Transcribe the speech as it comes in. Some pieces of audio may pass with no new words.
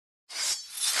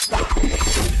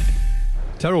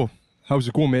Tero, how's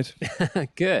it going, mate?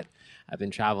 Good. I've been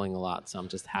traveling a lot, so I'm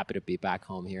just happy to be back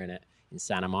home here in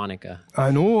Santa Monica. I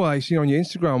know, I see on your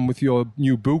Instagram with your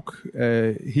new book,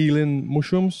 Healing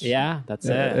Mushrooms. Yeah, that's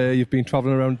it. You've been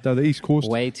traveling around the East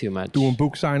Coast. Way too much. Doing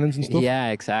book signings and stuff.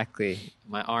 Yeah, exactly.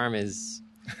 My arm is...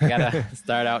 I gotta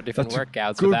start out different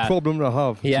workouts good with that. problem to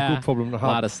have. It's yeah, a good problem to have.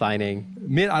 A lot of signing.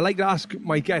 Mate, I like to ask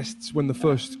my guests when they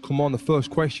first come on, the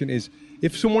first question is,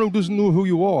 if someone who doesn't know who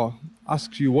you are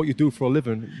asks you what you do for a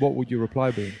living, what would your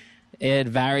reply be? It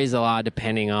varies a lot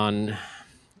depending on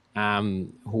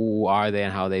who are they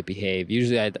and how they behave.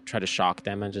 Usually I try to shock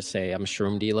them and just say I'm a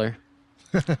shroom dealer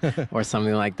or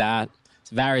something like that.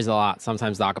 It varies a lot.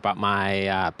 Sometimes talk about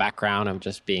my background of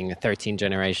just being a 13th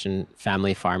generation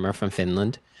family farmer from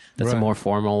Finland. That's a more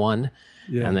formal one.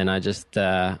 Yeah. And then I just,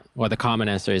 the common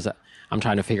answer is I'm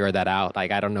trying to figure that out.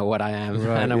 Like, I don't know what I am.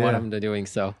 I don't know what I'm doing.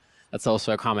 So that's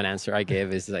also a common answer I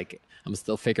give is like, I'm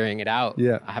still figuring it out.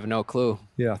 Yeah. I have no clue.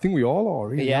 Yeah, I think we all are.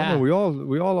 Really. Yeah. We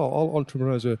all are. All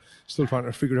entrepreneurs are still trying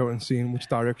to figure it out and seeing which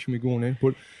direction we're going in.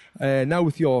 But now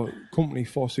with your company,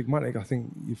 Four Sigmatic, I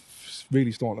think you're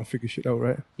really starting to figure shit out,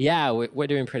 right? Yeah, we're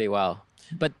doing pretty well.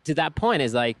 But to that point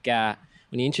is like,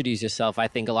 when you introduce yourself, I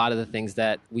think a lot of the things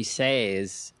that we say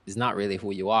is not really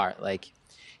who you are. Like,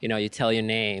 you know, you tell your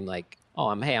name, like, oh,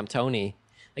 I'm Tony.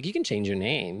 Like, you can change your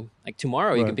name. Like,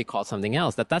 tomorrow you can be called something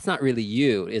else. That's not really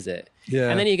you, is it? Yeah.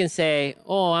 And then you can say,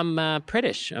 oh, I'm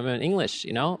British. I'm English,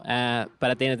 you know?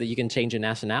 But at the end of the day, you can change your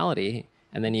nationality.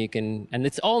 And then you can... And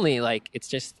it's only, like, it's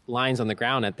just lines on the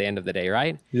ground at the end of the day,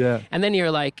 right? Yeah. And then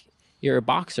you're, like, you're a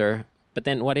boxer. But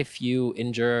then what if you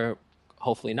injure...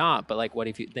 Hopefully not. But, like, what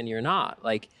if then you're not?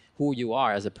 Like, who you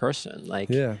are as a person. Like...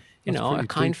 Yeah. You know, a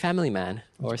kind family man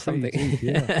or something. Deep,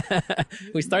 yeah.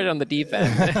 We started on the deep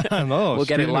end. I know. We'll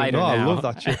get it lighter now. I love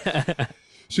that shit.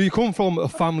 So you come from a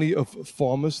family of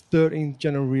farmers, 13th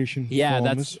generation farmers. Yeah,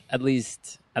 that's at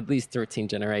least 13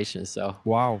 generations. So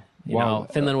wow. You know,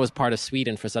 Finland was part of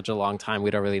Sweden for such a long time.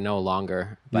 We don't really know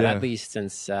longer, but at least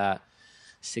since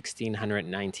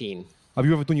 1619. Have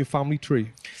you ever done your family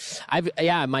tree?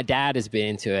 My dad has been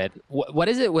into it. What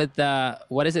is it with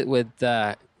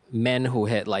men who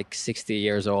hit like 60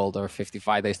 years old or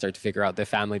 55, they start to figure out their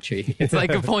family tree. It's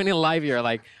like a point in life you're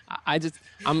like,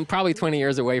 I'm probably 20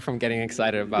 years away from getting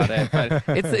excited about it. But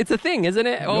it's a thing, isn't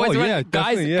it?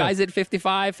 Guys at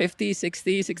 55, 50,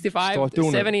 60, 65,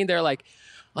 70, they're like,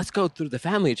 let's go through the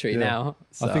family tree now.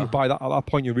 So. I think at that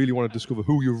point you really want to discover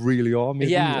who you really are.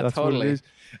 Maybe. Yeah, that's totally. What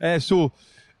it is. So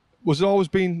was it always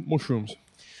been mushrooms?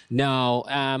 No,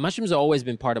 mushrooms have always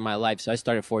been part of my life. So I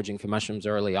started foraging for mushrooms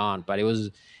early on, but it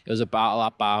was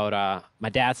about my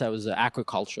dad said it was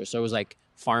agriculture. So it was like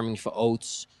farming for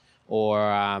oats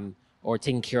or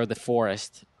taking care of the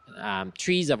forest.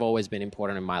 Trees have always been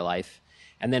important in my life.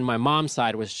 And then my mom's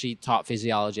side she taught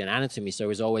physiology and anatomy. So it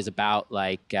was always about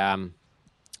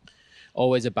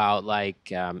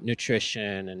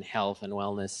nutrition and health and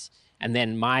wellness. And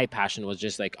then my passion was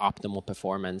just like optimal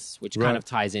performance, which kind of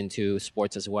ties into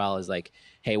sports as well. Is like,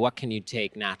 hey, what can you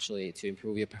take naturally to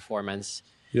improve your performance?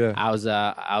 Yeah, I was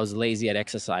lazy at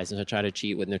exercise, and I tried to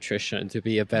cheat with nutrition to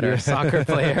be a better soccer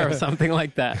player or something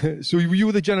like that. So you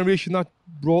were the generation that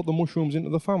brought the mushrooms into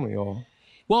the family, or?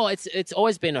 Well, it's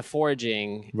always been a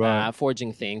foraging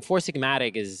thing. Four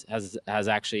Sigmatic has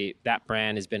actually, that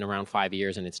brand has been around 5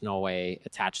 years, and it's no way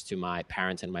attached to my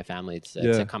parents and my family. It's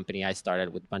a company I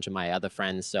started with a bunch of my other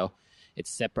friends, so it's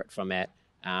separate from it.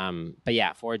 But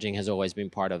yeah, foraging has always been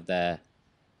part of the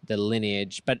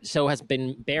lineage, but so has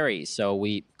been berries. So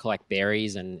we collect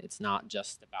berries, and it's not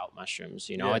just about mushrooms,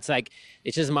 you know. It's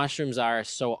just mushrooms are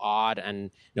so odd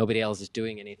and nobody else is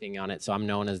doing anything on it, so I'm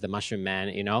known as the mushroom man,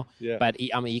 you know. But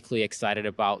I'm equally excited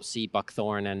about sea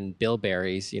buckthorn and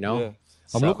bilberries, you know.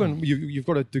 I'm looking, you've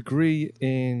got a degree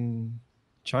in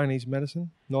Chinese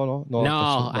medicine? No,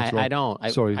 I don't.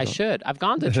 I should. I've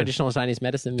gone to traditional Chinese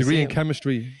medicine museum. Degree in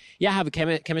chemistry? Yeah, I have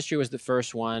chemistry was the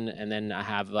first one, and then I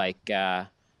have like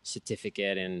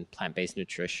certificate in plant-based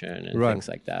nutrition and things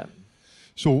like that.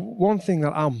 So one thing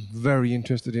that I'm very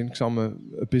interested in, because I'm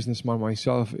a businessman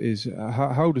myself, is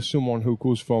how does someone who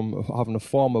goes from having a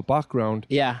farmer background,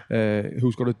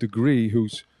 who's got a degree,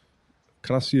 who's,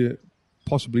 can I say,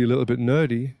 possibly a little bit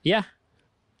nerdy,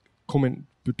 come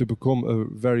to become a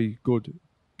very good,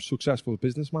 successful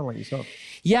businessman like yourself?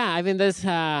 Yeah, I mean, there's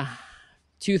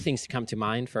two things to come to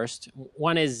mind first.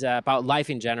 One is about life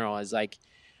in general. Is like,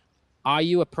 are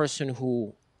you a person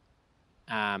who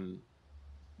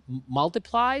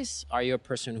multiplies? Are you a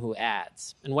person who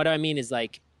adds? And what I mean is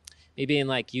like, maybe in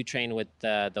like you train with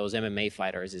those MMA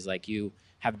fighters, is like you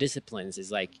have disciplines,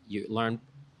 is like you learn,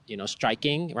 you know,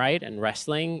 striking, right? And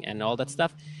wrestling and all that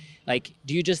stuff. like,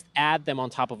 do you just add them on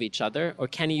top of each other, or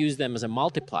can you use them as a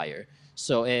multiplier?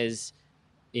 So is,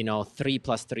 3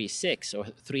 plus 3 is 6, or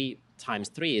 3 times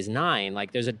 3 is 9.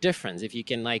 Like, there's a difference. If you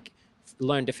can like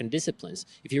learn different disciplines,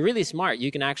 if you're really smart,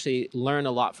 you can actually learn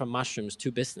a lot from mushrooms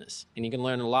to business, and you can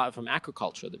learn a lot from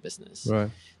agriculture to business. Right.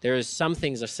 There's some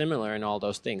things are similar in all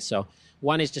those things. So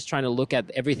one is just trying to look at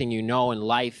everything you know in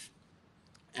life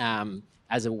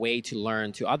as a way to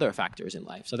learn to other factors in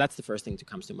life. So that's the first thing that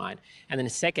comes to mind. And then the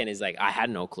second is like, I had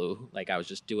no clue. Like, I was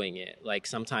just doing it. Like,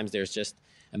 sometimes there's just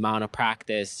amount of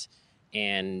practice,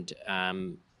 and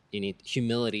you need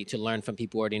humility to learn from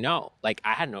people who already know. Like,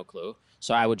 I had no clue.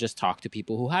 So I would just talk to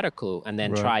people who had a clue, and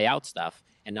then try out stuff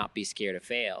and not be scared to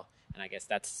fail. And I guess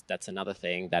that's another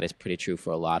thing that is pretty true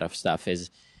for a lot of stuff is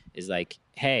like,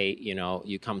 hey,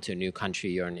 you come to a new country,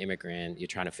 you're an immigrant, you're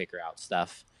trying to figure out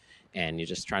stuff, and you're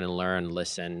just trying to learn,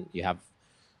 listen. You have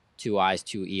 2 eyes,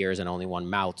 2 ears, and only 1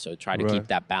 mouth. So try to keep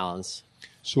that balance.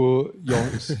 So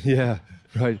yeah,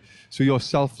 right. So you're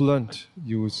self-learned,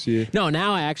 you would say? No,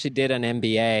 now I actually did an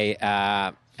MBA.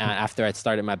 After I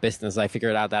started my business, I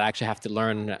figured out that I actually have to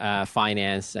learn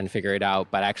finance and figure it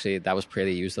out. But actually, that was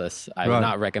pretty useless. I would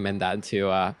not recommend that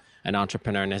to an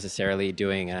entrepreneur necessarily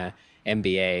doing an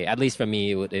MBA. At least for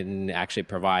me, it didn't actually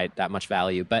provide that much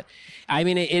value. But I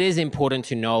mean, it is important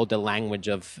to know the language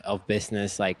of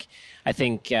business. Like, I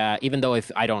think even though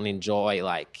if I don't enjoy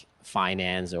like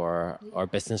finance or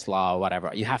business law or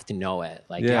whatever, you have to know it.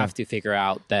 Like, you have to figure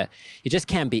out that you just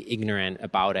can't be ignorant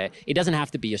about it. It doesn't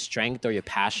have to be your strength or your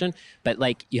passion, but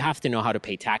like, you have to know how to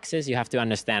pay taxes. You have to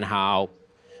understand how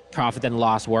profit and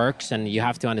loss works, and you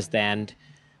have to understand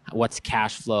what's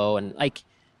cash flow. And like,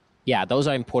 yeah, those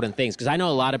are important things, because I know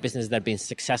a lot of businesses that have been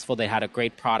successful. They had a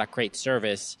great product, great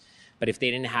service, but if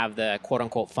they didn't have the quote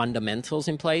unquote fundamentals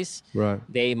in place,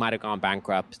 they might have gone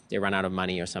bankrupt. They run out of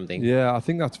money or something. Yeah, I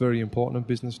think that's very important in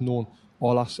business, knowing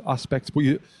all aspects. But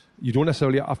you don't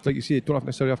necessarily have, like you say, you don't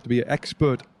necessarily have to be an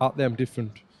expert at them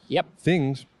different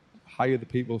things. Hire the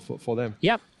people for them.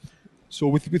 Yep. So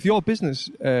with your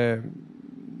business, now I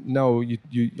know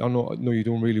you're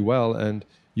doing really well, and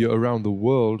you're around the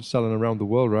world, selling around the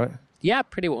world, right? Yeah,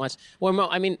 pretty much. Well,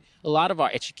 I mean, a lot of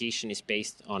our education is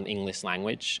based on English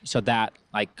language. So that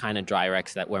like kind of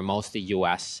directs that we're mostly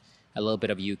US, a little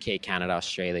bit of UK, Canada,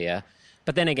 Australia.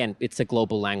 But then again, it's a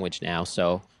global language now.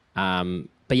 So,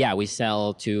 but yeah, we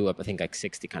sell to, I think like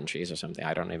 60 countries or something.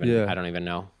 I don't even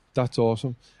know. That's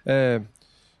awesome.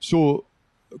 So,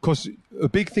 because a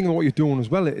big thing of what you're doing as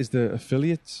well is the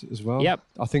affiliates as well. Yep.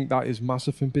 I think that is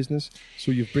massive in business. So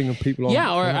you're bringing people on.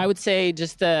 Yeah, or I would say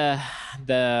just the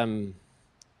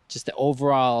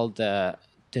overall the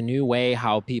new way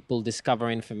how people discover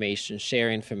information,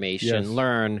 share information,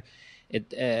 learn.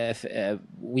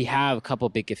 We have a couple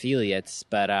big affiliates,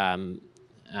 but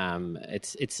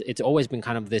it's always been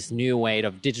kind of this new way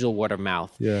of digital word of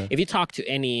mouth. Yeah. If you talk to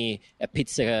a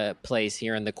pizza place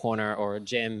here in the corner or a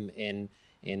gym in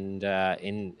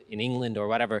England or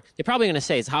whatever, they're probably going to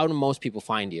say, it's how do most people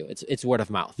find you? It's word of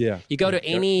mouth. Yeah. You go to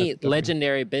any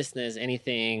legendary business,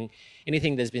 anything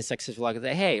that's been successful, like,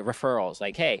 hey, referrals.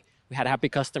 Like, hey, we had happy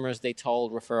customers, they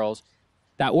told referrals.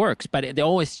 That works, but the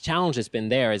always challenge has been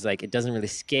there is like, it doesn't really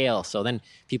scale. So then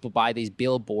people buy these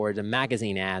billboards and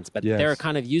magazine ads, but they're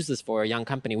kind of useless for a young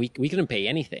company. We couldn't pay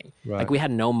anything. Right. Like, we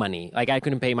had no money. Like, I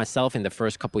couldn't pay myself in the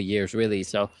first couple of years, really.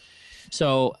 So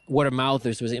word of mouth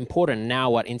was important.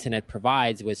 Now what internet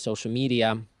provides with social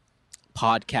media,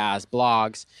 podcasts,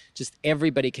 blogs, just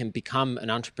everybody can become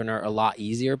an entrepreneur a lot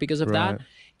easier because of that.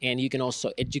 And you can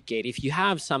also educate. If you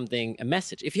have something, a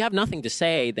message, if you have nothing to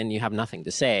say, then you have nothing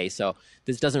to say. So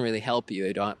this doesn't really help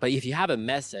you. But if you have a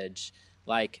message,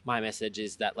 like my message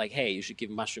is that, like, hey, you should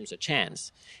give mushrooms a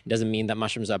chance. It doesn't mean that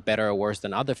mushrooms are better or worse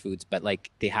than other foods, but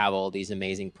like, they have all these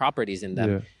amazing properties in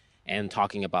them. Yeah. And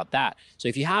talking about that. So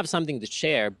if you have something to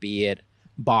share, be it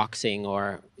boxing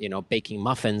or, baking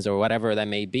muffins or whatever that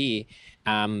may be,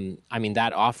 I mean,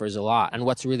 that offers a lot. And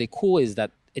what's really cool is that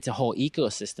it's a whole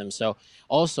ecosystem. So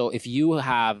also, if you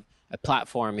have a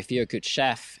platform, if you're a good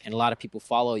chef and a lot of people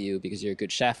follow you because you're a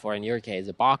good chef, or in your case,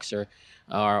 a boxer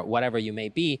or whatever you may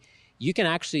be, you can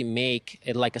actually make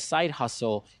it like a side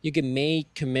hustle. You can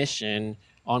make commission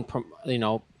on,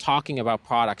 talking about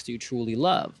products you truly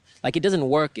love. Like, it doesn't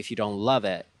work if you don't love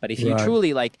it. But if you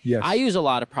truly I use a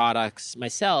lot of products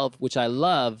myself, which I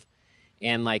love.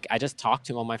 And like, I just talk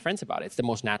to all my friends about it. It's the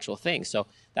most natural thing. So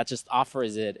that just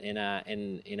offers it in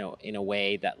a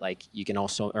way that like, you can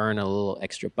also earn a little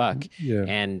extra buck. Yeah.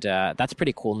 And that's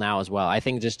pretty cool now as well. I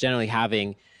think just generally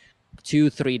having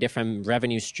 2-3 different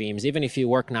revenue streams, even if you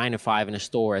work 9 to 5 in a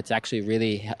store, it's actually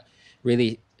really,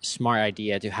 really smart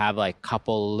idea to have like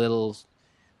couple little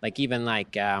Like even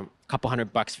like a couple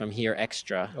 $100 from here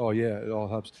extra. Oh yeah, it all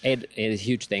helps. It is a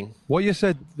huge thing. What you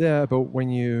said there about when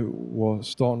you were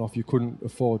starting off, you couldn't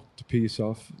afford to pay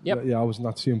yourself. Yep. Yeah, I was in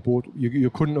that same boat. You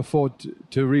couldn't afford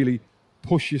to really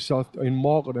push yourself in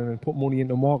marketing and put money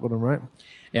into marketing, right?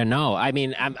 Yeah, no. I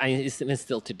mean, it's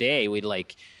still today. We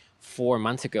 4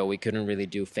 months ago, we couldn't really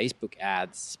do Facebook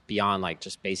ads beyond like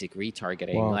just basic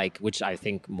retargeting, like which I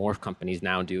think more companies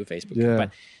now do Facebook. Yeah.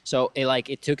 But so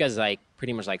it took us like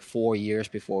pretty much like 4 years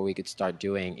before we could start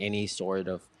doing any sort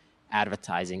of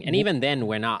advertising. And even then,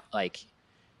 we're not like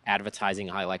advertising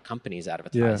how like companies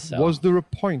advertise. Yeah. So. Was there a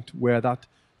point where that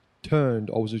turned,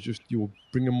 or was it just you were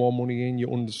bringing more money in?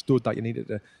 You understood that you needed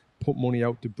to put money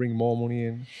out to bring more money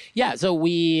in? Yeah, so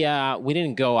we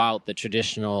didn't go out the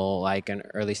traditional like an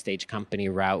early stage company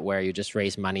route where you just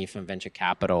raise money from venture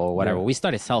capital or whatever. Yeah. We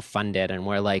started self-funded, and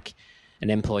we're like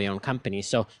an employee-owned company.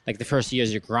 So like the first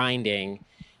years you're grinding,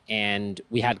 and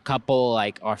we had a couple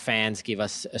like our fans give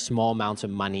us a small amount of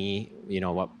money, you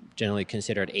know, what generally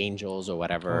considered angels or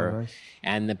whatever. Oh, nice.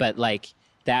 And but like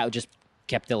that just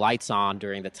kept the lights on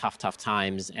during the tough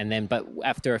times. And then, but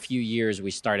after a few years,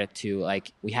 we started to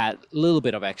like, we had a little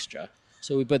bit of extra.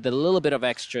 So we put a little bit of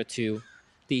extra to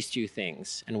these two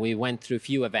things. And we went through a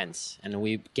few events, and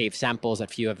we gave samples at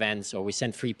few events, or we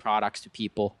sent free products to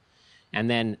people. And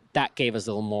then that gave us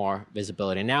a little more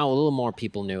visibility. Now a little more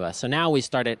people knew us. So now we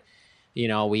started, you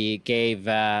know, we gave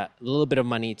a little bit of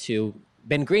money to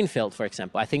Ben Greenfield, for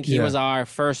example. I think he was our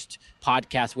first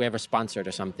podcast we ever sponsored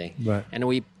or something. Right. And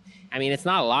I mean, it's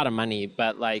not a lot of money,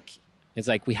 but like, it's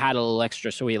like we had a little extra.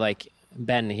 So we like,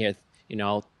 Ben here, you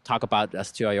know, talk about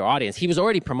us to your audience. He was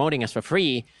already promoting us for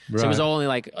free. Right. So it was only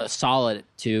like solid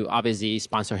to obviously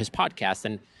sponsor his podcast.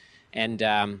 And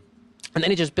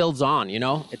then it just builds on, you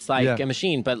know, it's like a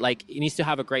machine, but like it needs to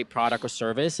have a great product or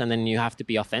service. And then you have to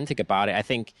be authentic about it. I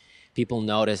think people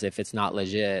notice if it's not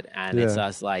legit, and it's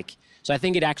us like, so I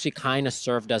think it actually kind of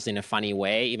served us in a funny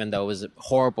way, even though it was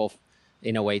horrible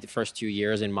in a way the first 2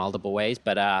 years in multiple ways,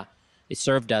 but it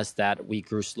served us that we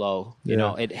grew slow. You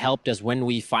know, it helped us when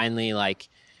we finally like,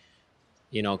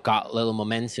 you know, got a little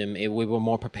momentum. We were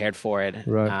more prepared for it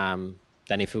than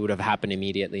if it would have happened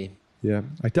immediately. Yeah,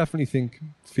 I definitely think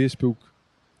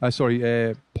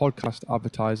podcast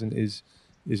advertising is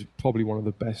probably one of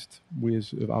the best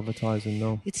ways of advertising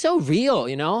now. It's so real,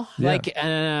 you know, like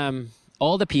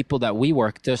all the people that we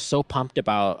work, they're so pumped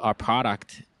about our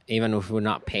product, even if we're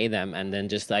not pay them. And then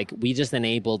just like, we just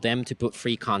enable them to put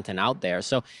free content out there.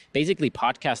 So basically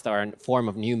podcasts are a form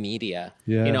of new media,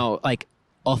 you know, like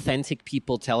authentic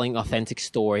people telling authentic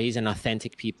stories and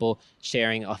authentic people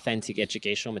sharing authentic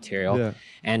educational material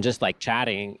and just like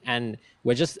chatting. And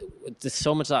we're just, there's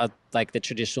so much like the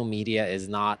traditional media is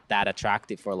not that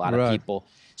attractive for a lot of people.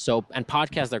 So, and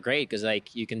podcasts are great because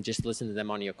like you can just listen to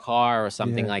them on your car or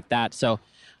something like that. So,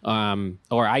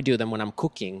 or I do them when I'm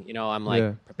cooking, you know, I'm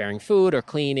like preparing food or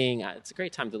cleaning. It's a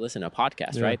great time to listen to a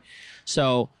podcast, right?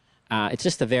 So it's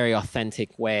just a very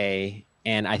authentic way.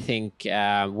 And I think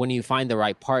when you find the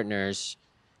right partners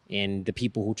and the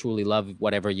people who truly love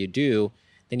whatever you do,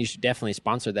 then you should definitely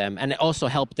sponsor them and also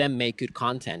help them make good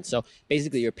content. So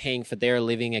basically you're paying for their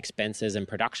living expenses and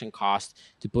production costs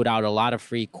to put out a lot of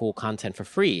free, cool content for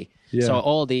free. Yeah. So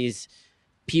all these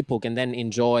people can then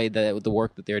enjoy the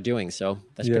work that they're doing. So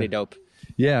that's pretty dope.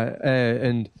 Yeah,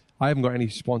 and I haven't got any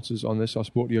sponsors on this. I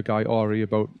spoke to your guy, Ari,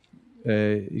 about,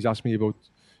 he's asked me about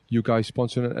you guys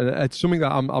sponsoring. And it's something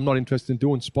that I'm not interested in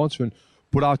doing, sponsoring,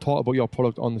 but I talked about your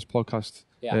product on this podcast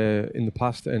in the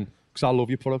past, and because I love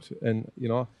your product, and you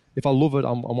know, if I love it,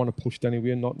 I want to push it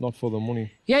anyway, not for the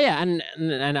money. Yeah,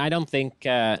 and I don't think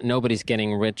nobody's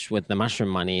getting rich with the mushroom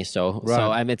money. So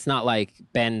I mean, it's not like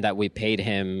Ben that we paid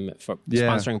him for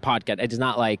sponsoring podcast. It's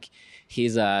not like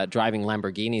he's driving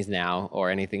Lamborghinis now or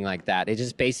anything like that. It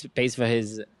just pays for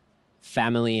his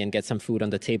family and gets some food on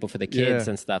the table for the kids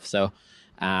and stuff. So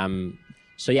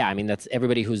yeah, I mean, that's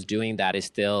everybody who's doing that is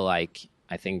still like,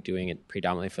 I think, doing it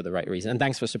predominantly for the right reason. And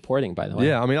thanks for supporting, by the way.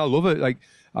 Yeah, I mean, I love it. Like,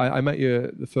 I met you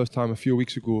the first time a few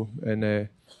weeks ago, and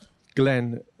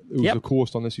Glenn, who's the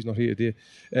co-host on this, he's not here today.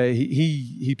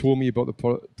 He told me about the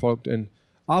product, and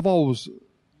I've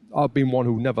been one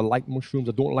who never liked mushrooms.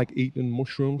 I don't like eating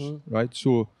mushrooms, right?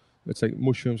 So it's like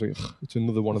mushrooms, like it's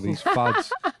another one of these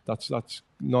fads.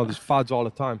 There's fads all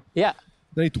the time. Yeah.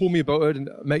 Then he told me about it, and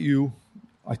I met you.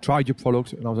 I tried your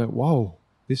product, and I was like, wow.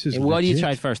 This is what did you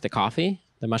try first? The coffee?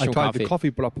 The mushroom coffee? I tried the coffee,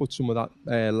 but I put some of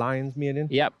that lion's mane in.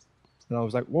 Yep. And I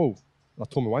was like, whoa. And I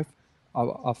told my wife,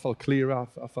 I felt clearer.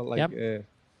 I felt like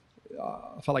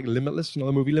I felt like Limitless, you know,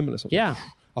 the movie Limitless.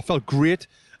 I felt great.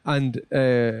 And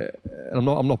I'm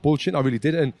not bullshitting. I really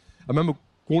did. And I remember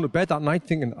going to bed that night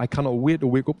thinking I cannot wait to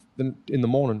wake up in the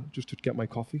morning just to get my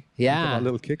coffee. Yeah. That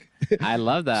little kick. I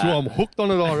love that. So I'm hooked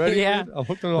on it already. Yeah. I'm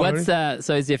hooked on it already.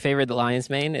 So is your favorite the lion's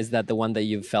mane? Is that the one that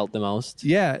you've felt the most?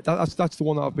 Yeah, that's the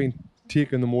one that I've been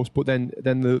taking the most. But then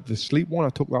the sleep one, I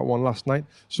took that one last night.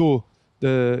 So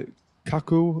the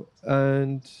kaku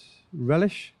and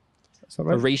relish. Is that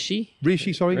right? Reishi?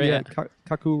 Reishi, sorry. Yeah.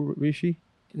 Kaku reishi.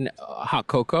 No, hot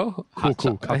cocoa?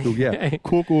 Kaku, yeah.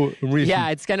 Cocoa and reishi.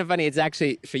 Yeah, it's kind of funny. It's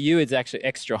actually, for you, it's actually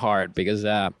extra hard because,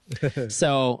 Tero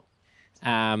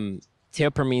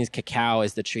means cacao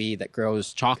is the tree that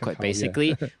grows chocolate,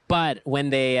 basically. Yeah. But when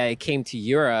they came to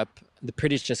Europe, the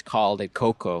British just called it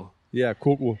cocoa. Yeah,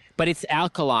 cocoa. But it's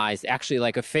alkalized. Actually,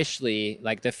 like officially,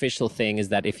 like the official thing is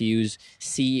that if you use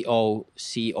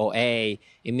COCOA,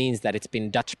 it means that it's been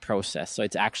Dutch processed. So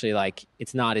it's actually like,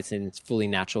 it's in its fully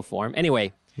natural form.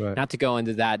 Anyway, not to go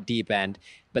into that deep end,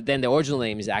 but then the original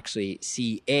name is actually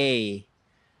CA,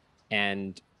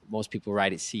 and most people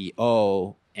write it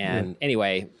CO. And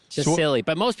anyway, just silly.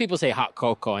 But most people say hot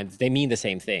cocoa, and they mean the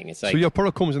same thing. It's like, so your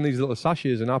product comes in these little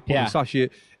sachets, and I put the sachet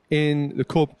in the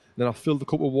cup, then I filled the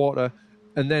cup with water,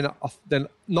 and then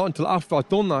not until after I'd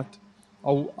done that,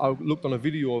 I looked on a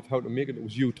video of how to make it. It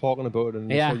was you talking about it, and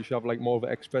you said you should have like more of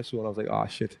an espresso, and I was like,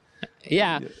 shit.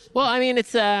 Yeah. Well, I mean,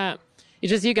 it's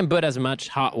just you can put as much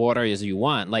hot water as you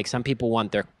want. Like some people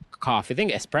want their coffee. I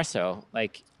think espresso,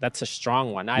 like that's a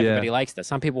strong one. Not everybody likes that.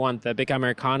 Some people want the big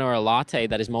Americano or a latte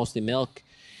that is mostly milk.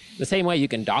 The same way you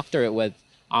can doctor it with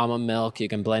almond milk, you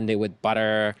can blend it with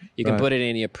butter, you can put it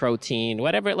in your protein,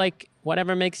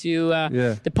 whatever makes you.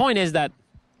 The point is that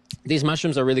these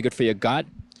mushrooms are really good for your gut,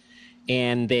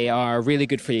 and they are really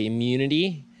good for your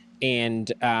immunity,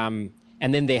 and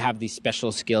then they have these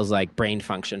special skills like brain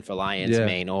function for lion's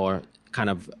mane or kind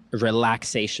of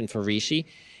relaxation for reishi,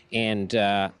 and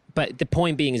but the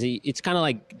point being is it's kind of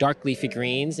like dark leafy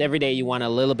greens. Every day you want a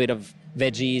little bit of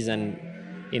veggies and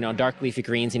dark leafy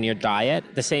greens in your diet.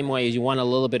 The same way as you want a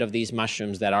little bit of these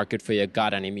mushrooms that are good for your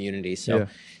gut and immunity. So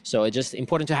it's just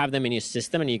important to have them in your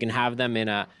system, and you can have them in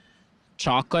a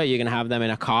chocolate, you can have them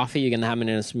in a coffee, you can have them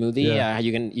in a smoothie,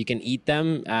 you can eat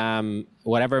them,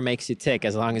 whatever makes you tick,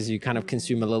 as long as you kind of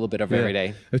consume a little bit of every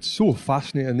day. It's so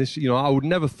fascinating. This, I would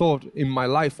never thought in my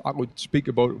life I would speak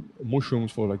about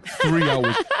mushrooms for like 3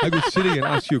 hours. I could sit here and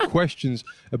ask you questions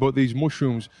about these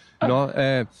mushrooms.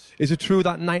 Is it true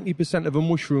that 90% of a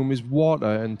mushroom is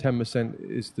water and 10%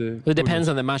 is the... It depends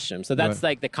on the mushroom. So that's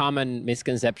like the common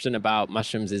misconception about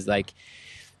mushrooms is like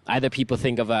either people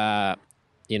think of a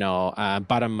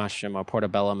bottom mushroom or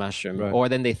portobello mushroom, or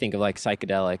then they think of like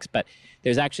psychedelics. But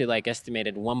there's actually like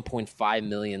estimated 1.5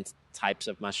 million types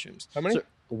of mushrooms. How many? So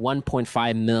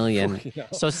 1.5 million.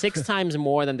 So 6 times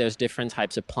more than there's different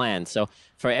types of plants. So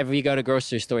for every you go to a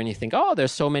grocery store and you think,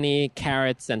 there's so many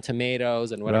carrots and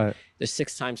tomatoes and whatever, there's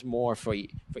 6 times more for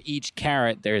each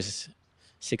carrot. There's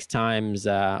 6 times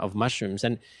of mushrooms,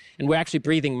 and we're actually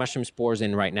breathing mushroom spores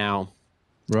in right now.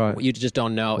 Right. You just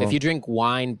don't know. Well, if you drink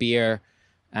wine, beer,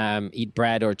 eat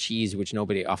bread or cheese, which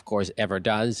nobody, of course, ever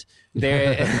does,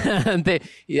 it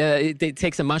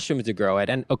takes a mushroom to grow it.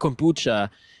 And a kombucha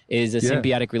is a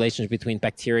symbiotic relationship between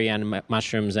bacteria and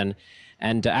mushrooms. And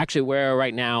actually, we're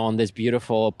right now on this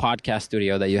beautiful podcast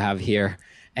studio that you have here.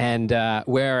 And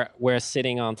we're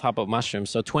sitting on top of mushrooms.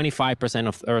 So 25%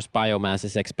 of Earth's biomass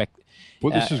is expected.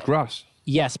 But this is grass.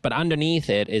 Yes, but underneath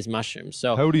it is mushrooms.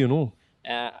 So how do you know?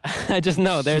 I just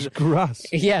know there's grass.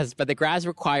 Yes, but the grass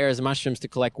requires mushrooms to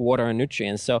collect water and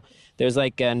nutrients. So there's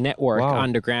like a network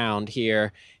underground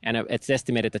here, and it's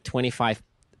estimated that 25%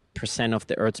 of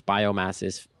the Earth's biomass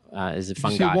is fungi. You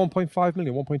say 1.5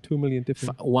 million, 1.2 million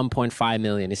different. 1.5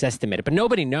 million is estimated, but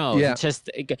nobody knows. Yeah. It's just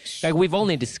like we've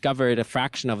only discovered a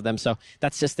fraction of them, so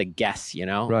that's just a guess,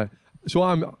 Right. So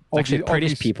I'm actually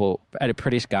a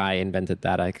British guy invented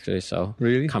that actually. So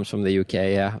really comes from the UK.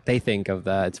 Yeah, they think of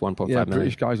that it's 1.5 million.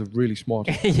 British guys are really smart.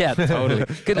 Yeah, totally.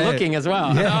 Good looking as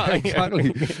well. Yeah,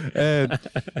 exactly.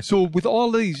 So with all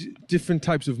these different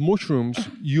types of mushrooms,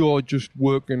 you're just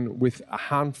working with a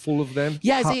handful of them.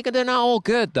 Yeah, so they're not all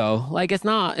good though. Like it's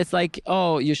not. It's like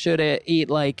you should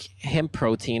eat like hemp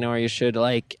protein, or you should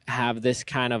like have this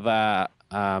kind of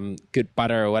good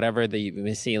butter or whatever that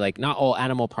you see. Like not all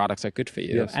animal products are good for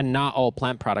you, and not all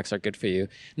plant products are good for you.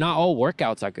 Not all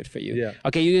workouts are good for you. Yeah.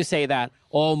 Okay, you say that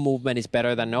all movement is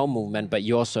better than no movement, but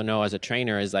you also know as a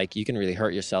trainer is like you can really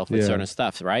hurt yourself with certain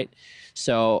stuff, right?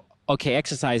 So okay,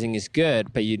 exercising is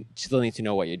good, but you still need to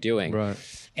know what you're doing. Right.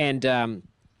 And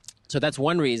so that's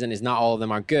one reason is not all of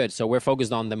them are good. So we're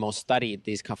focused on the most studied,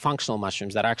 these functional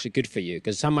mushrooms that are actually good for you,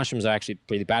 because some mushrooms are actually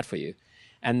pretty bad for you.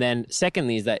 And then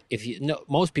secondly is that if you know,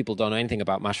 most people don't know anything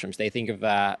about mushrooms. They think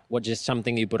of what just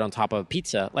something you put on top of a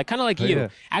pizza, like kind of like you. Yeah.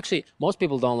 Actually, most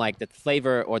people don't like the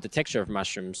flavor or the texture of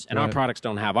mushrooms, and our products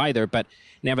don't have either. But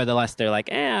nevertheless, they're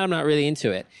like, I'm not really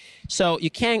into it. So you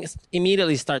can't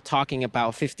immediately start talking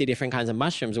about 50 different kinds of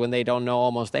mushrooms when they don't know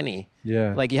almost any.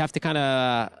 Yeah. Like you have to kind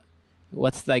of,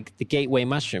 what's like the gateway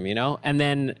mushroom, you know? And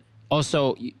then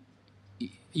also,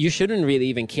 you shouldn't really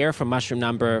even care for mushroom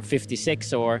number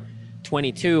 56 or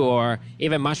 22 or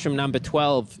even mushroom number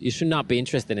 12. You should not be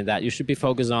interested in that. You should be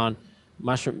focused on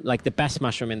mushroom, like the best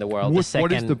mushroom in the world.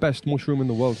 What is the best mushroom in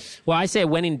the world? Well, I say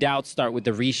when in doubt, start with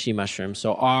the reishi mushroom.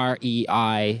 So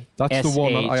REI. That's the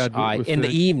one that I had in the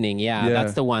evening. Yeah,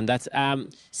 that's the one. That's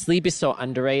sleep is so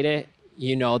underrated.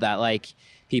 You know that like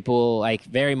people, like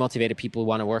very motivated people,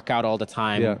 want to work out all the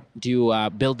time, do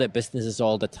build their businesses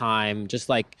all the time, just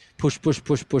like push.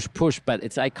 But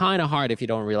it's like kind of hard if you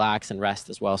don't relax and rest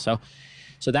as well. So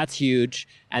that's huge.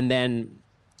 And then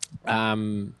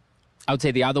I would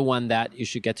say the other one that you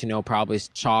should get to know probably is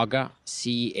chaga,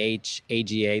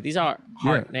 CHAGA. These are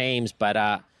hard names,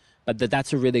 but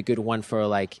that's a really good one for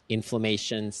like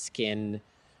inflammation, skin,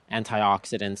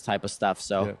 antioxidants type of stuff.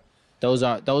 So those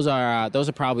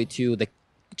are probably two. The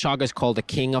chaga is called the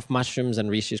king of mushrooms, and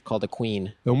reishi is called the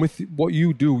queen. And with what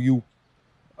you do,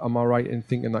 am I right in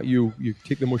thinking that you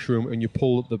take the mushroom and you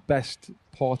pull the best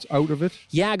parts out of it?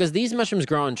 Yeah, because these mushrooms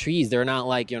grow on trees. They're not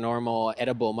like your normal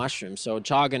edible mushrooms. So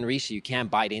chaga and reishi you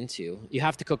can't bite into. You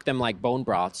have to cook them like bone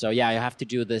broth. So yeah, you have to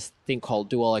do this thing called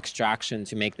dual extraction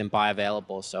to make them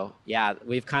bioavailable. So yeah,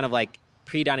 we've kind of like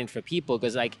pre-done it for people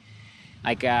because like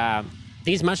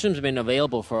these mushrooms have been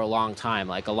available for a long time,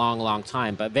 like a long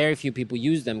time, but very few people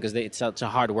use them because it's such a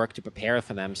hard work to prepare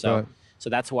for them. So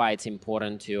that's why it's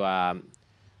important to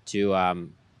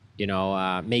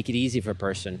make it easy for a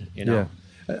person, you know. Yeah.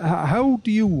 How do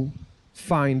you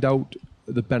find out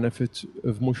the benefits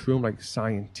of mushroom, like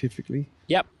scientifically?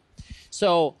 Yep.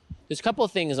 So there's a couple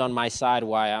of things on my side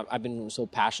why I've been so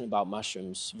passionate about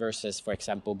mushrooms versus, for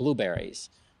example, blueberries.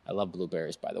 I love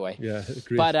blueberries, by the way. Yeah,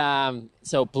 great. But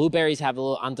so blueberries have a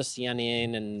little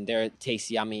anthocyanin and they taste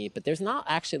yummy, but there's not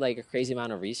actually like a crazy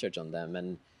amount of research on them.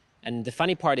 And the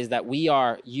funny part is that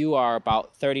you are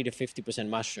about 30 to 50%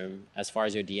 mushroom as far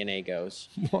as your DNA goes.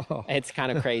 Wow. It's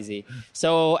kind of crazy.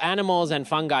 So animals and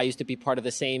fungi used to be part of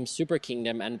the same super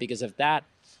kingdom. And because of that,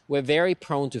 we're very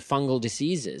prone to fungal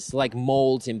diseases like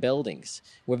molds in buildings.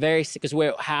 We're very sick because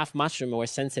we're half mushroom and we're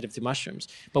sensitive to mushrooms.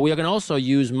 But we can also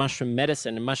use mushroom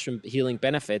medicine and mushroom healing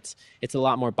benefits. It's a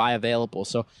lot more bioavailable.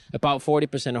 So about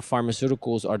 40% of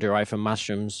pharmaceuticals are derived from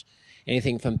mushrooms.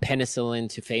 Anything from penicillin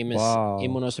to famous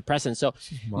immunosuppressants. So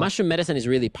mushroom medicine is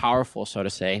really powerful, so to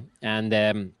say. And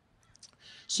there's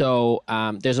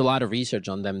a lot of research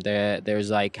on them.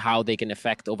 There's like how they can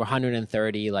affect over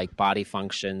 130 like body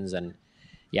functions. And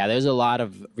yeah, there's a lot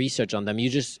of research on them. You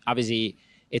just, obviously,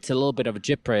 it's a little bit of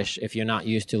gibberish if you're not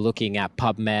used to looking at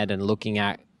PubMed and looking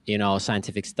at,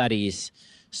 scientific studies.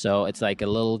 So it's like a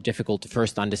little difficult to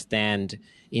first understand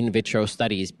in vitro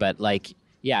studies, but like,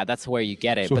 yeah, that's where you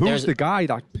get it. So who's the guy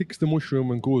that picks the mushroom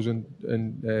and goes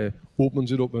and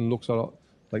opens it up and looks at it?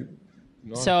 Like,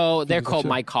 so they're called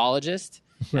mycologists,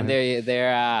 and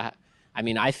they're. I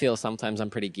mean, I feel sometimes I'm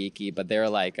pretty geeky, but they're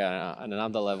like on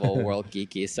another level, world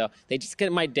geeky. So they just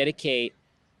might dedicate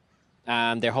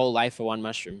their whole life for one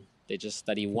mushroom. They just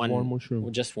study one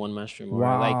mushroom, just one mushroom.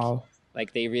 Wow. Or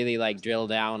like they really like drill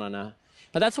down on a.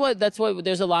 But that's what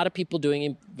there's a lot of people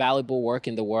doing valuable work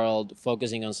in the world,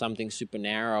 focusing on something super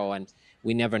narrow, and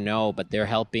we never know, but they're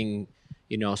helping,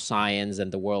 science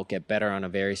and the world get better on a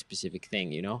very specific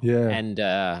thing, Yeah.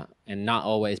 And not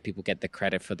always people get the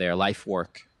credit for their life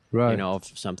work, of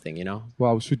something,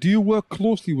 Wow. So do you work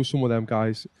closely with some of them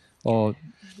guys? Or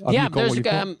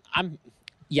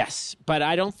yes, but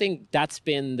I don't think that's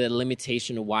been the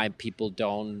limitation of why people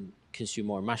don't consume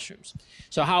more mushrooms.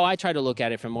 So how I try to look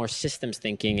at it from more systems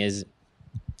thinking is,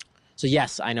 so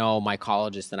yes, I know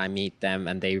mycologists and I meet them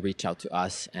and they reach out to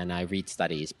us and I read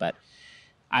studies, but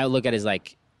I look at it as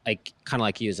like kind of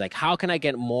like you, is like, how can I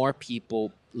get more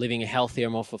people living a healthier,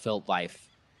 more fulfilled life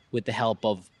with the help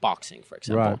of boxing, for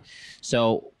example? Right.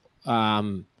 So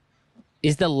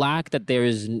is the lack that there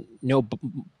is no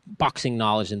boxing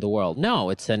knowledge in the world? No,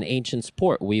 it's an ancient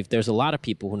sport. There's a lot of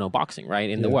people who know boxing, right,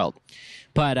 in the world.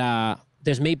 But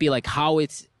there's maybe like how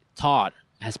it's taught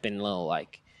has been a little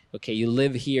like, okay, you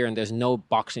live here and there's no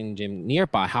boxing gym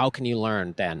nearby. How can you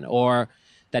learn then? Or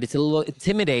that it's a little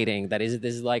intimidating. That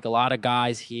there's like a lot of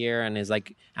guys here and is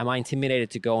like, am I intimidated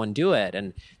to go and do it?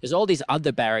 And there's all these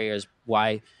other barriers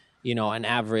why, an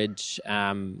average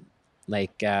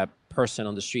like a person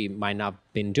on the street might not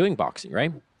have been doing boxing,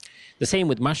 right? The same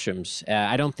with mushrooms.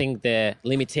 I don't think the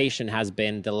limitation has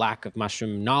been the lack of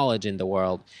mushroom knowledge in the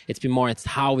world. It's been more, it's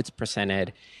how it's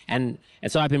presented. And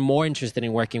so I've been more interested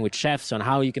in working with chefs on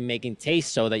how you can make it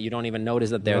taste so that you don't even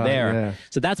notice that they're there. Yeah.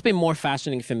 So that's been more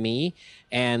fascinating for me.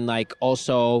 And like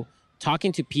also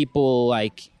talking to people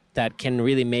like that can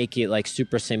really make it like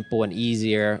super simple and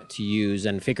easier to use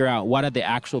and figure out what are the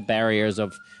actual barriers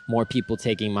of more people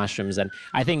taking mushrooms. And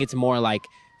I think it's more like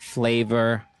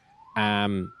flavor,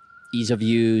 ease of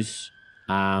use,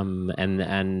 and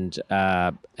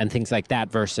things like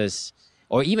that versus,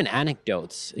 or even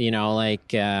anecdotes, you know,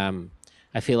 like,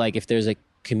 I feel like if there's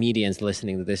comedians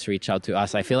listening to this, reach out to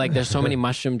us. I feel like there's so many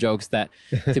mushroom jokes that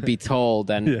to be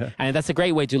told, and that's a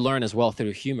great way to learn as well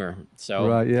through humor.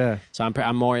 So, so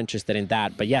I'm more interested in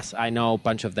that, but yes, I know a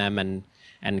bunch of them and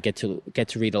get to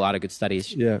read a lot of good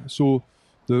studies. Yeah. So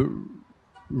the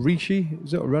reishi,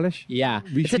 is it relish? Yeah,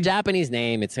 reishi? It's a Japanese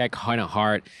name. It's like kind of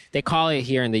hard. They call it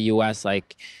here in the U.S.,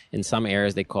 like in some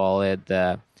areas, they call it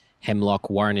the hemlock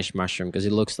varnish mushroom because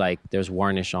it looks like there's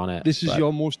varnish on it. This is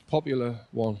your most popular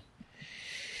one.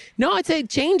 No, I'd say it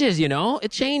changes, you know?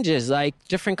 It changes. Like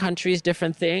different countries,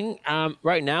 different thing.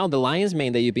 Right now, the lion's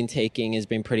mane that you've been taking has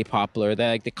been pretty popular.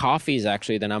 The coffee is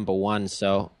actually the number one.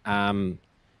 So,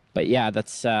 but yeah,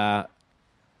 that's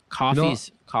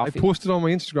coffee's. Coffee. I posted on my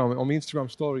Instagram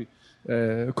story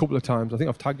a couple of times. I think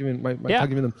I've tagged you in,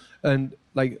 tagged you in them. And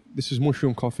like, this is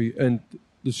mushroom coffee. And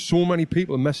there's so many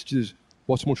people messages,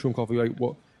 what's mushroom coffee? Like,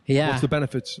 what's the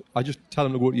benefits? I just tell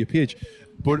them to go to your page.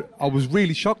 But I was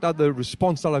really shocked at the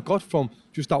response that I got from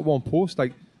just that one post.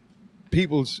 Like,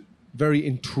 people's very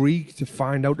intrigued to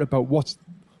find out about what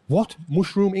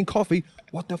mushroom in coffee?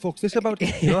 What the fuck's this about?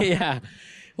 You know? Yeah.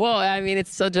 Well, I mean,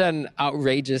 it's such an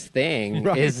outrageous thing.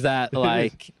 Right. Is that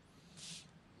like,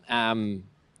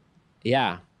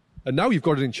 yeah. And now you've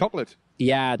got it in chocolate.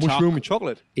 Yeah, mushroom and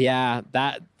chocolate. Yeah,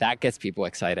 that gets people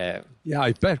excited. Yeah,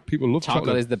 I bet people love chocolate.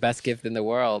 Chocolate is the best gift in the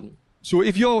world. So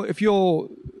if you're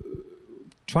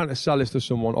trying to sell this to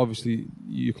someone, obviously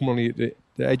you come on here to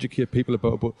educate people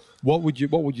about it. But what would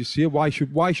you say? Why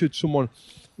should someone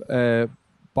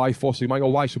buy Four Sigmatic,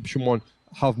 or why should someone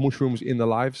have mushrooms in their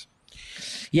lives?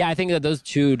 Yeah, I think that those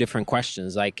two different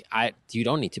questions. Like, you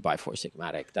don't need to buy Four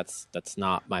Sigmatic. That's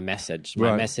not my message.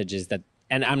 My message is that,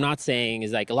 and I'm not saying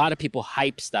is like a lot of people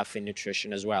hype stuff in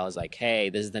nutrition as well. As like, hey,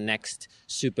 this is the next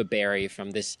super berry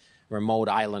from this remote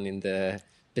island in the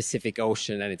Pacific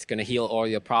Ocean, and it's going to heal all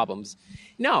your problems.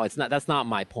 No, it's not. That's not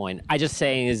my point. I just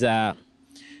saying is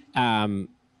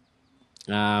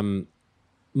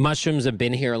mushrooms have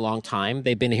been here a long time.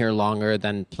 They've been here longer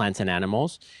than plants and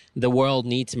animals. The world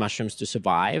needs mushrooms to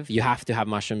survive. You have to have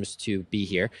mushrooms to be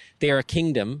here. They are a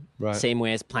kingdom, same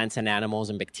way as plants and animals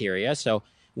and bacteria. So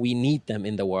we need them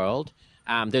in the world.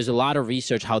 There's a lot of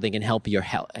research how they can help your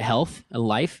health and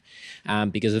life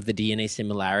because of the DNA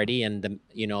similarity and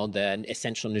the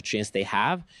essential nutrients they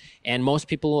have. And most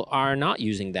people are not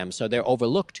using them, so they're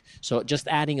overlooked. So just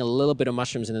adding a little bit of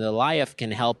mushrooms into their life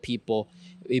can help people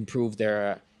improve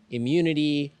their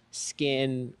immunity,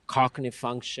 skin, cognitive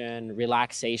function,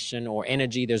 relaxation, or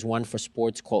energy. There's one for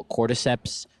sports called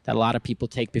cordyceps that a lot of people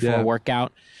take before a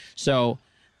workout. So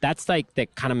that's like the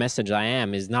kind of message I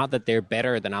am, is not that they're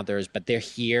better than others, but they're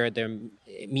here. They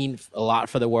mean a lot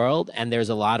for the world, and there's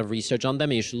a lot of research on them,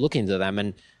 and you should look into them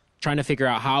and trying to figure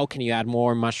out how can you add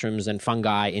more mushrooms and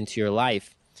fungi into your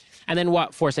life. And then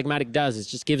what Four Sigmatic does is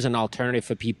just gives an alternative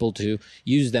for people to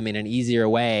use them in an easier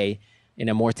way, in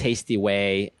a more tasty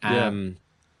way.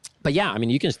 But yeah, I mean,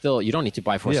 you don't need to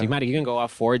buy Four Sigmatic. You can go out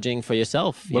foraging for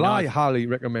yourself. I highly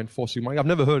recommend Four Sigmatic. I've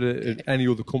never heard of any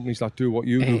other companies that do what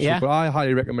you do, but I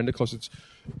highly recommend it because it's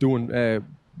doing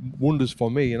wonders for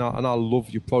me, and I love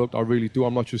your product. I really do.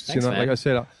 I'm not just saying that. Like I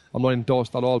said, I'm not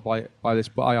endorsed at all by this,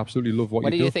 but I absolutely love what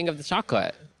you do. What do you think of the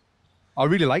chocolate? I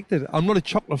really liked it. I'm not a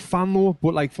chocolate fan though,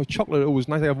 but like for chocolate, it was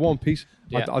nice. I have one piece.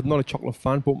 I'm not a chocolate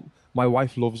fan, but my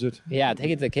wife loves it. Yeah,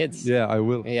 take it to the kids. Yeah, I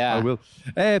will. Yeah, I will.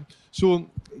 So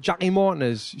Jackie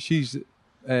Martinez, she's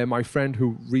my friend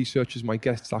who researches my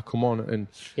guests that come on, and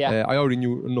I already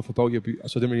knew enough about you,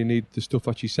 so I didn't really need the stuff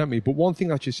that she sent me. But one thing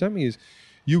that she sent me is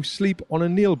you sleep on a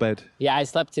nail bed. Yeah, I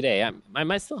slept today. I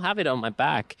might still have it on my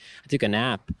back. I took a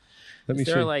nap. Is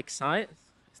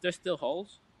there still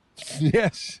holes?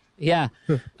 Yes. Yeah,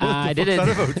 I did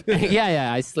it.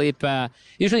 Yeah. I sleep.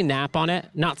 Usually nap on it,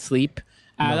 not sleep.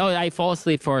 I fall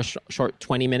asleep for a short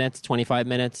 20 minutes, 25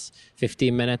 minutes,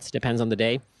 15 minutes, depends on the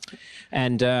day.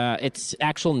 And it's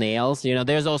actual nails.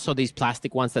 There's also these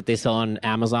plastic ones that they sell on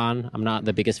Amazon. I'm not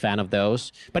the biggest fan of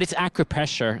those. But it's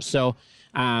acupressure. So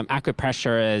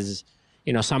acupressure is,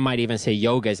 you know, some might even say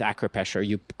yoga is acupressure.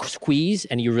 You squeeze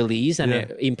and you release, and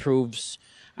it improves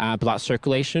blood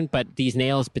circulation. But these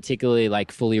nails particularly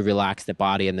like fully relax the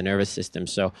body and the nervous system.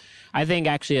 So I think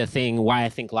actually a thing why I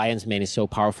think lion's mane is so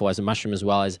powerful as a mushroom as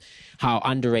well is how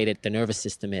underrated the nervous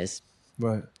system is.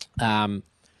 Right.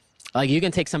 Like you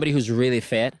can take somebody who's really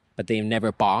fit, but they've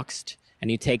never boxed, and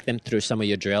you take them through some of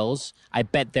your drills. I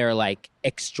bet they're like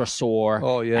extra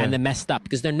sore and they're messed up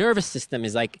because their nervous system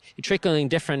is like trickling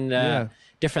different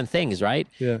things, right?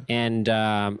 Yeah. And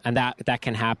that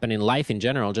can happen in life in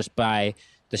general just by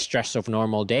the stress of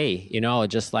normal day. You know,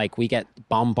 just like we get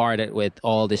bombarded with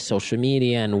all this social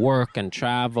media and work and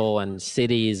travel and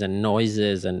cities and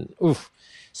noises and oof.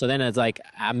 So then it's like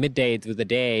at midday through the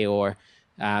day or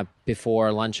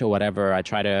before lunch or whatever, I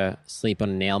try to sleep on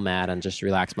a nail mat and just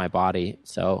relax my body.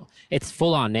 So it's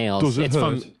full on nails. Does it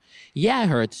hurt? Yeah, it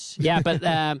hurts. Yeah, but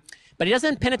it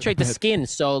doesn't penetrate the skin.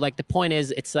 So like the point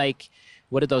is, it's like,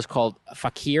 what are those called?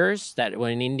 Fakirs that were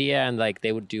in India, and like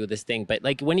they would do this thing. But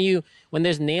like when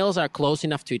there's nails are close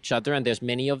enough to each other and there's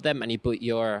many of them, and you put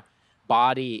your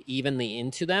body evenly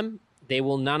into them,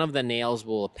 none of the nails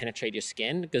will penetrate your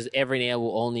skin because every nail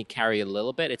will only carry a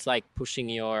little bit. It's like pushing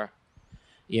a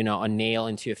nail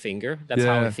into your finger. That's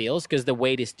how it feels because the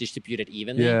weight is distributed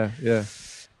evenly. Yeah.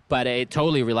 But it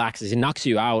totally relaxes. It knocks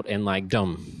you out and like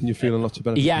dumb. You're feeling lots of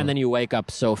benefits. Yeah, and then you wake up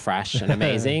so fresh and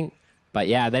amazing. But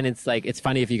yeah, then it's like, it's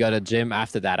funny if you go to gym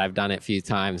after that. I've done it a few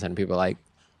times and people are like,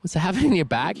 what's happening in your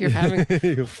back? You're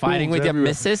fighting with your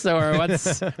missus or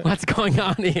what's going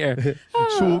on here?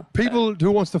 So people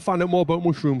who wants to find out more about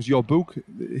mushrooms, your book,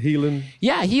 Healing.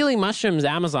 Yeah, Healing Mushrooms,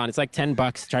 Amazon. It's like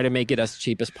 $10. Try to make it as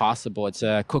cheap as possible. It's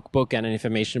a cookbook and an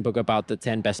information book about the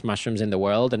 10 best mushrooms in the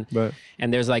world.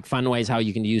 And there's like fun ways how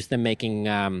you can use them making,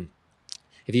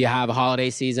 if you have a holiday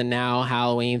season now,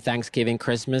 Halloween, Thanksgiving,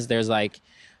 Christmas, there's like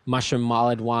mushroom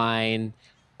mulled wine,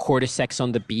 cordyceps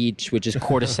on the beach, which is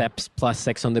cordyceps plus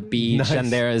sex on the beach. Nice.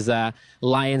 And there is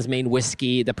lion's mane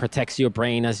whiskey that protects your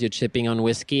brain as you're chipping on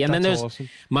whiskey. And then there's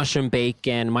mushroom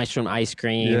bacon, mushroom ice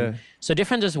cream. Yeah. So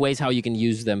different just ways how you can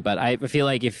use them. But I feel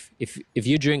like if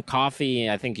you drink coffee,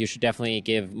 I think you should definitely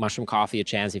give mushroom coffee a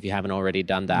chance if you haven't already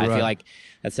done that. Right. I feel like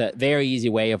that's a very easy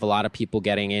way of a lot of people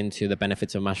getting into the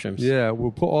benefits of mushrooms. Yeah,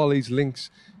 we'll put all these links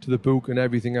to the book and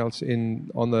everything else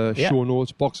on the show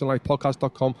notes,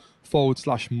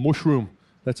 boxandlightpodcast.com/mushroom.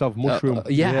 Let's have mushroom. Let's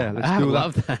do that. I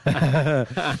love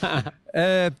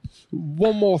that.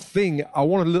 One more thing. I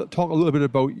want to talk a little bit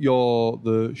about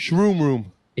the Shroom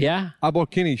Room. Yeah.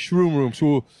 Abercrombie Shroom Room.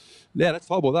 So, let's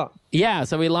talk about that. Yeah,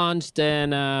 so we launched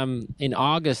in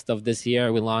August of this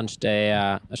year, we launched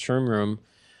a Shroom Room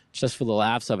just for the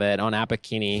laughs of it on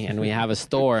Abercrombie, and we have a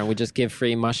store, and we just give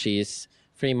free mushrooms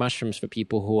for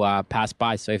people who pass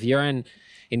by. So if you're in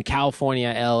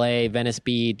California, LA, Venice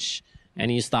Beach, and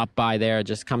you stop by there,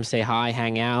 just come say hi,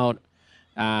 hang out.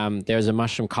 There's a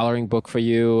mushroom coloring book for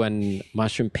you and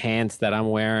mushroom pants that I'm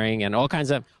wearing and all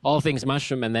things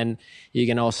mushroom. And then you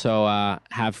can also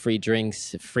have free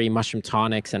drinks, free mushroom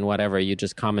tonics and whatever. You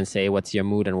just come and say, what's your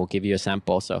mood? And we'll give you a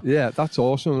sample. So yeah, that's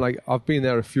awesome. Like I've been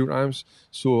there a few times,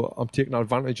 so I'm taking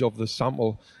advantage of the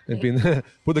sample and being there.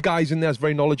 But the guys in there is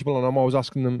very knowledgeable, and I'm always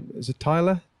asking them, is it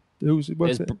Tyler?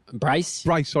 Bryce?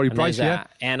 Bryce, yeah.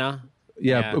 Anna.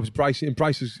 Yeah, it was Bryce. And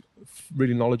Bryce is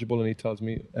really knowledgeable, and he tells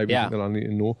me everything that I need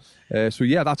to know. So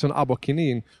yeah, that's on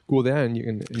Abercrombie, and go there and you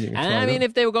can and I mean,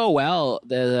 if they go well,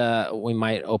 we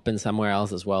might open somewhere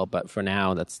else as well. But for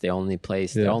now, that's the only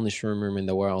place, the only Shroom Room in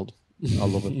the world. I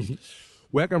love it.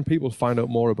 Where can people find out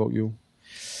more about you?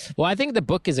 Well, I think the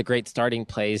book is a great starting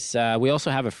place. We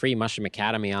also have a free Mushroom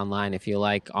Academy online. If you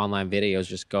like online videos,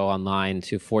 just go online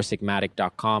to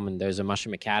foursigmatic.com, and there's a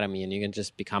Mushroom Academy, and you can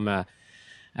just become a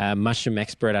mushroom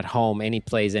expert at home, any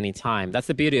place, anytime. That's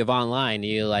the beauty of online.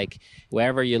 You like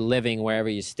wherever you're living, wherever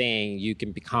you're staying, you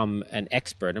can become an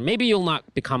expert. And maybe you'll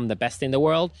not become the best in the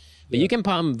world, but you can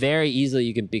become very easily.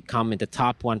 You can become in the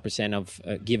top 1% of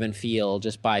a given field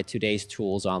just by today's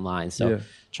tools online. So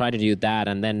try to do that.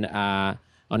 And then on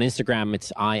Instagram,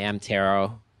 it's I am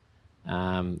Tero.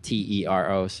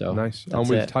 Tero. So nice. And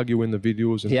we'll tag you in the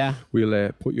videos, and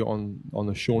we'll put you on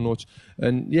the show notes.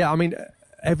 And yeah, I mean,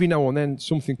 every now and then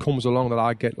something comes along that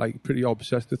I get like pretty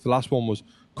obsessed with. The last one was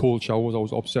cold showers. I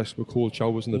was obsessed with cold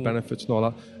showers and the benefits and all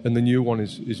that. And the new one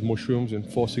is mushrooms and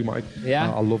Four Sigmatic.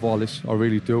 Yeah. I love all this. I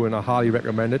really do, and I highly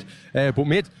recommend it. But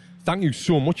mate, thank you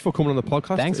so much for coming on the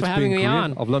podcast. Thanks for having me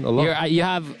on. I've learned a lot. You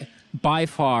have by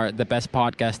far the best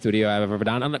podcast studio I've ever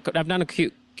done. I've done a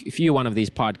few one of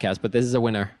these podcasts, but this is a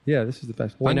winner. Yeah, this is the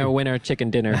best. Winner, chicken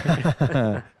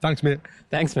dinner. Thanks, mate.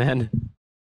 Thanks, man.